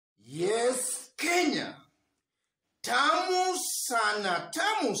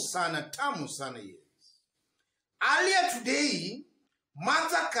tamu sana, yes. Earlier today,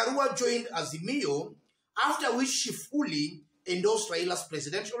 Martha Karua joined Azimio, after which she fully endorsed Raila's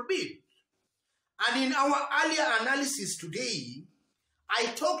presidential bid. And in our earlier analysis today, I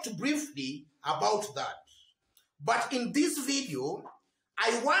talked briefly about that. But in this video,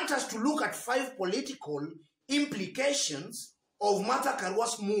 I want us to look at 5 political implications of Martha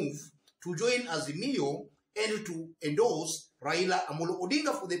Karua's move to join Azimio and to endorse Raila Amolo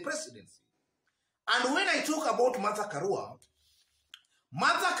Odinga for the presidency. And when I talk about Martha Karua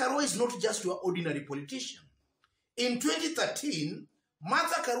is not just your ordinary politician. In 2013,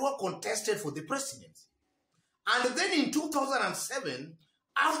 Martha Karua contested for the presidency. And then in 2007,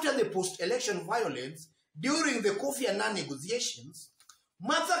 after the post-election violence during the Kofi Annan negotiations,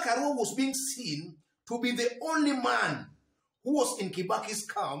 Martha Karua was being seen to be the only man who was in Kibaki's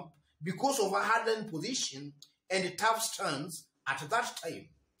camp because of a hardened position and tough stance at that time.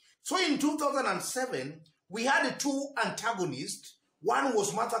 So in 2007, we had 2 antagonists. One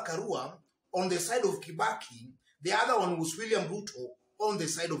was Martha Karua on the side of Kibaki. The other one was William Ruto on the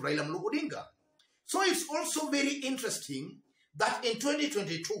side of Raila Amolo Odinga. So it's also very interesting that in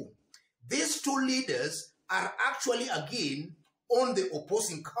 2022, these 2 leaders are actually again on the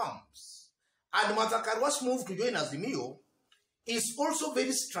opposing camps. And Martha Karua's move to join Azimio is also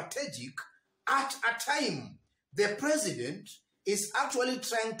very strategic at a time the president is actually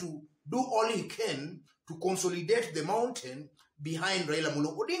trying to do all he can to consolidate the mountain behind Raila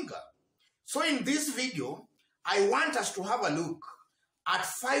Amolo Odinga. So in this video, I want us to have a look at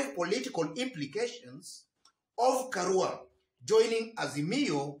 5 political implications of Karua joining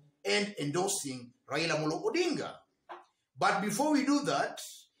Azimio and endorsing Raila Amolo Odinga. But before we do that,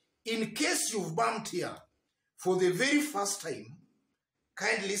 in case you've bumped here for the very first time,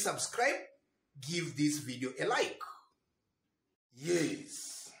 kindly subscribe, give this video a like.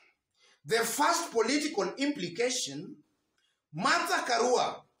 Yes. The first political implication, Martha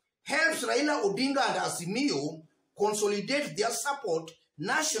Karua helps Raila Odinga and Azimio consolidate their support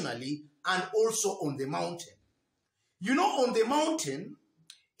nationally and also on the mountain. You know, on the mountain,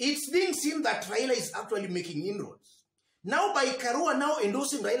 it's being seen that Raila is actually making inroads. Now, by Karua now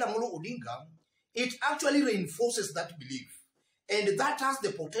endorsing Raila Amolo Odinga, it actually reinforces that belief. And that has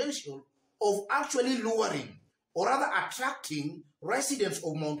the potential of actually luring or rather attracting residents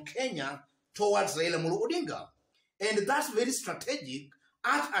of Mount Kenya towards Raila Amolo Odinga. And that's very strategic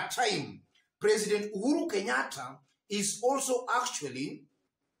at a time President Uhuru Kenyatta is also actually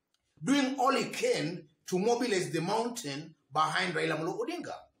doing all he can to mobilize the mountain behind Raila Amolo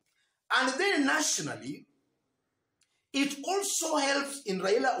Odinga. And then nationally, it also helps in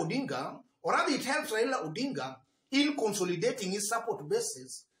Raila Odinga, or rather it helps Raila Odinga in consolidating his support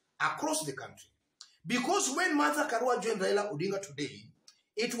bases across the country. Because when Martha Karua joined Raila Odinga today,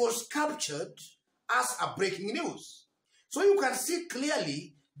 it was captured as a breaking news. So you can see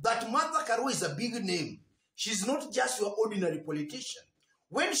clearly that Martha Karua is a big name. She's not just your ordinary politician.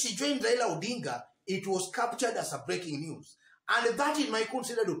 When she joined Raila Odinga, it was captured as a breaking news. And that, in my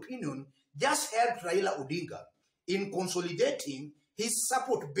considered opinion, just helped Raila Odinga in consolidating his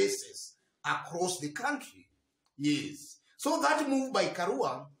support bases across the country. Yes. So that move by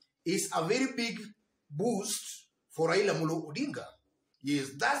Karua is a very big boost for Raila Amolo Odinga. Yes,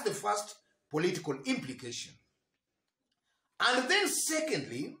 that's the first political implication. And then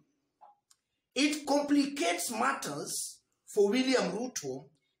secondly, it complicates matters for William Ruto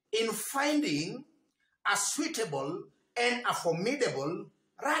in finding a suitable and a formidable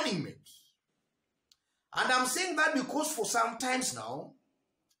running mate. And I'm saying that because for some times now,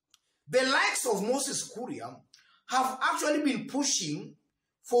 the likes of Moses Kuria have actually been pushing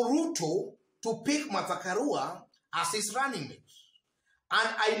for Ruto to pick Martha Karua as his running mate. And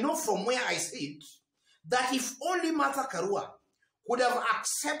I know from where I sit that if only Martha Karua could have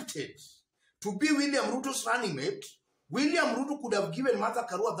accepted to be William Ruto's running mate, William Ruto could have given Martha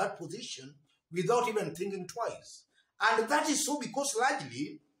Karua that position without even thinking twice. And that is so because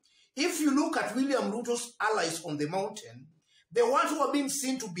largely, if you look at William Ruto's allies on the mountain, the ones who are being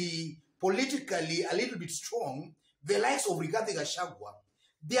seen to be politically a little bit strong, the likes of Rigathi Gachagua,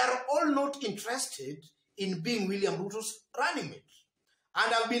 they are all not interested in being William Ruto's running mate.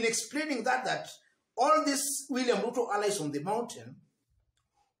 And I've been explaining that all these William Ruto allies on the mountain,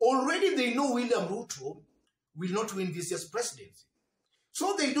 already they know William Ruto will not win this year's presidency.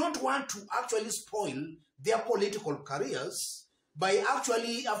 So they don't want to actually spoil their political careers by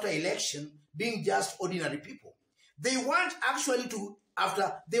actually, after election, being just ordinary people. They want actually to,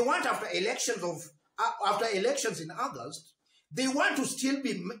 after elections in August, they want to still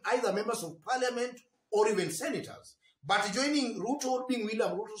be either members of parliament or even senators. But joining Ruto, being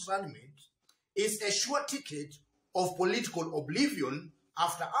William Ruto's running mate, is a sure ticket of political oblivion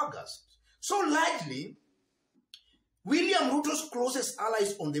after August. So largely, William Ruto's closest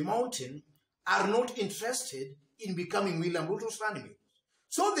allies on the mountain are not interested in becoming William Ruto's running mate.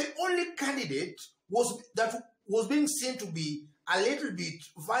 So the only candidate that was being seen to be a little bit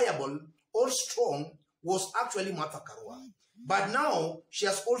viable or strong was actually Martha Karua. But now she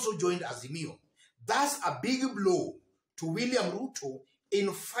has also joined Azimio. That's a big blow to William Ruto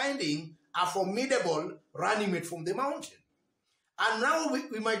in finding a formidable running mate from the mountain. And now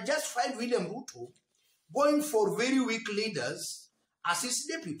we might just find William Ruto going for very weak leaders as his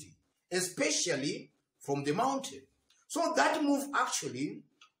deputy, especially from the mountain. So that move actually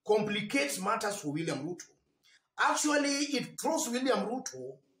complicates matters for William Ruto. Actually, it throws William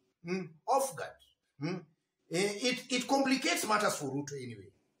Ruto off guard. It complicates matters for Ruto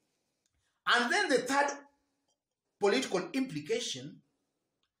anyway. And then the third political implication,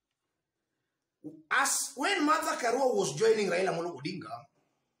 as when Martha Karua was joining Raila Odinga,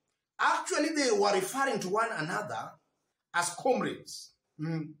 actually they were referring to one another as comrades,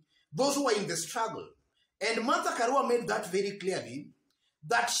 those who were in the struggle. And Martha Karua made that very clearly,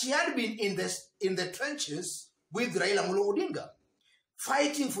 that she had been in the trenches with Raila Odinga,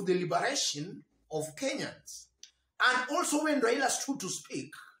 fighting for the liberation of Kenyans. And also when Raila stood to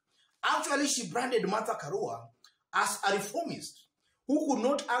speak, actually she branded Martha Karua as a reformist who could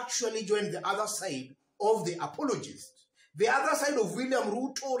not actually join the other side of the apologists. The other side of William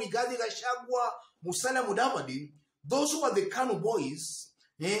Ruto, Rigathi Gachagua, Musalia Mudavadi, those who are the Kanu boys,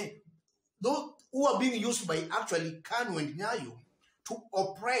 those who are being used by actually Kanu and Nyayo to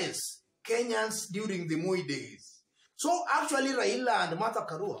oppress Kenyans during the Moi days. So actually Raila and Martha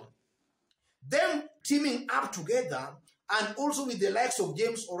Karua, them teaming up together, and also with the likes of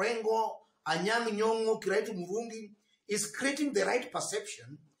James Orengo, Anyang' Nyong'o, Kiraitu Murungi, is creating the right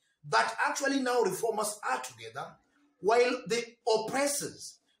perception that actually now reformers are together, while the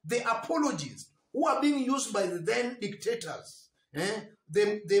oppressors, the apologists, who are being used by the then dictators,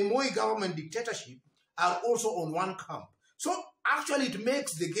 the Moi government dictatorship, are also on one camp. So actually it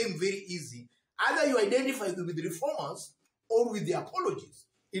makes the game very easy. Either you identify with the reformers or with the apologists.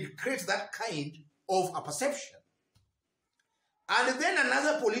 It creates that kind of a perception. And then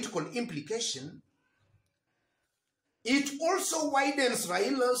another political implication, it also widens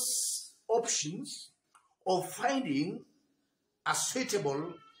Raila's options of finding a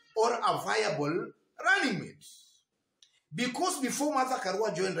suitable or a viable running mate. Because before Martha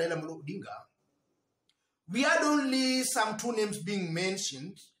Karua joined Raila Odinga, we had only some two names being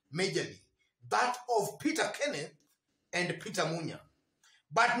mentioned majorly, that of Peter Kenneth and Peter Munya.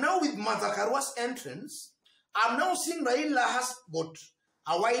 But now with Martha Karua's entrance, I'm now seeing Raila has got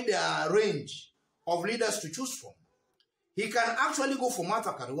a wider range of leaders to choose from. He can actually go for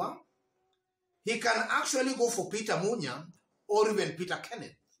Martha Karua, he can actually go for Peter Munya, or even Peter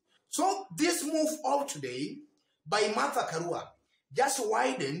Kenneth. So this move of today by Martha Karua just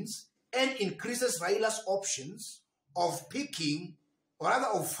widens and increases Raila's options of picking, or rather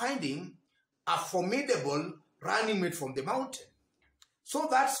of finding, a formidable running mate from the mountain. So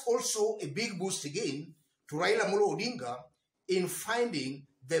that's also a big boost again to Raila Odinga in finding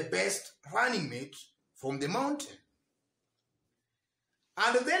the best running mate from the mountain.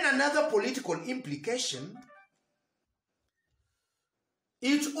 And then another political implication,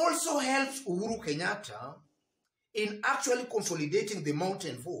 it also helps Uhuru Kenyatta in actually consolidating the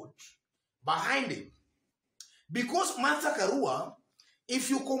mountain vote behind him. Because Martha Karua, if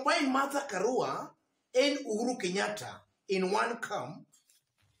you combine Martha Karua and Uhuru Kenyatta in one camp,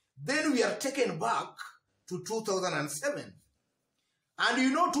 then we are taken back to 2007. And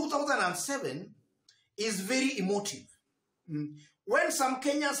you know 2007 is very emotive. When some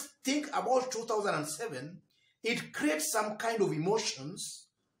Kenyans think about 2007, it creates some kind of emotions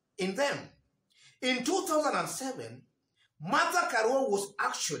in them. In 2007, Martha Karua was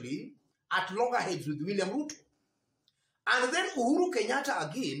actually at loggerheads with William Ruto. And then Uhuru Kenyatta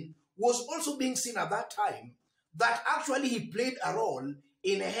again was also being seen at that time that actually he played a role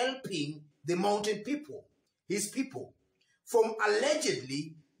in helping the mountain people, his people, from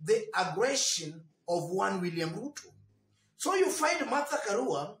allegedly the aggression of one William Ruto. So you find Martha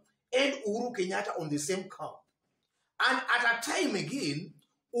Karua and Uhuru Kenyatta on the same camp. And at a time again,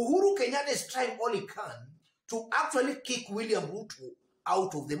 Uhuru Kenyatta is trying all he can to actually kick William Ruto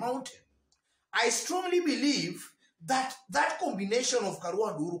out of the mountain. I strongly believe that that combination of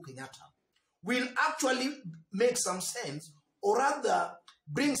Karua and Uhuru Kenyatta will actually make some sense, or rather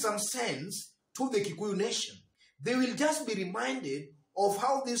bring some sense to the Kikuyu nation. They will just be reminded of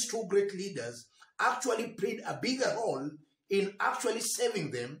how these two great leaders actually played a bigger role in actually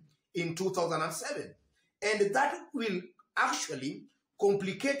saving them in 2007. And that will actually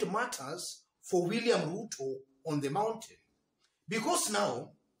complicate matters for William Ruto on the mountain. Because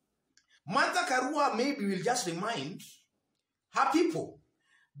now, Martha Karua maybe will just remind her people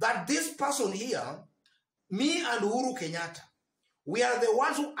that this person here, me and Uhuru Kenyatta, we are the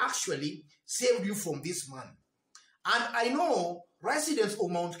ones who actually saved you from this man. And I know residents of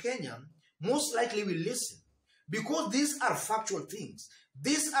Mount Kenya most likely will listen because these are factual things.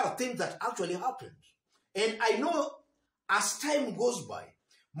 These are things that actually happened. And I know as time goes by,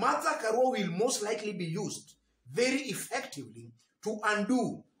 Martha Karua will most likely be used very effectively to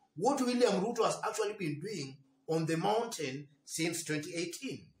undo what William Ruto has actually been doing on the mountain since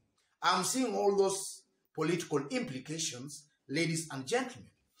 2018. I'm seeing all those political implications, ladies and gentlemen.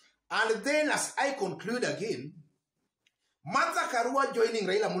 And then as I conclude again, Martha Karua joining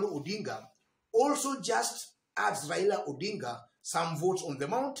Raila Odinga also just adds Raila Odinga some votes on the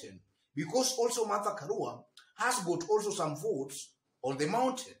mountain, because also Martha Karua has got also some votes on the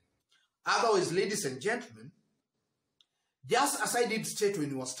mountain. Otherwise, ladies and gentlemen, just as I did state when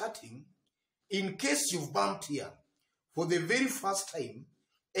we were starting, in case you've bumped here for the very first time,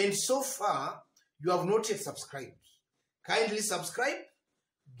 and so far you have not yet subscribed, kindly subscribe,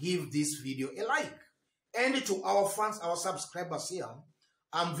 give this video a like. And to our fans, our subscribers here,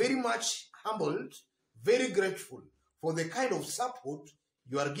 I'm very much humbled, very grateful for the kind of support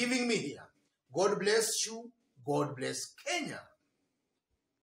you are giving me here. God bless you. God bless Kenya.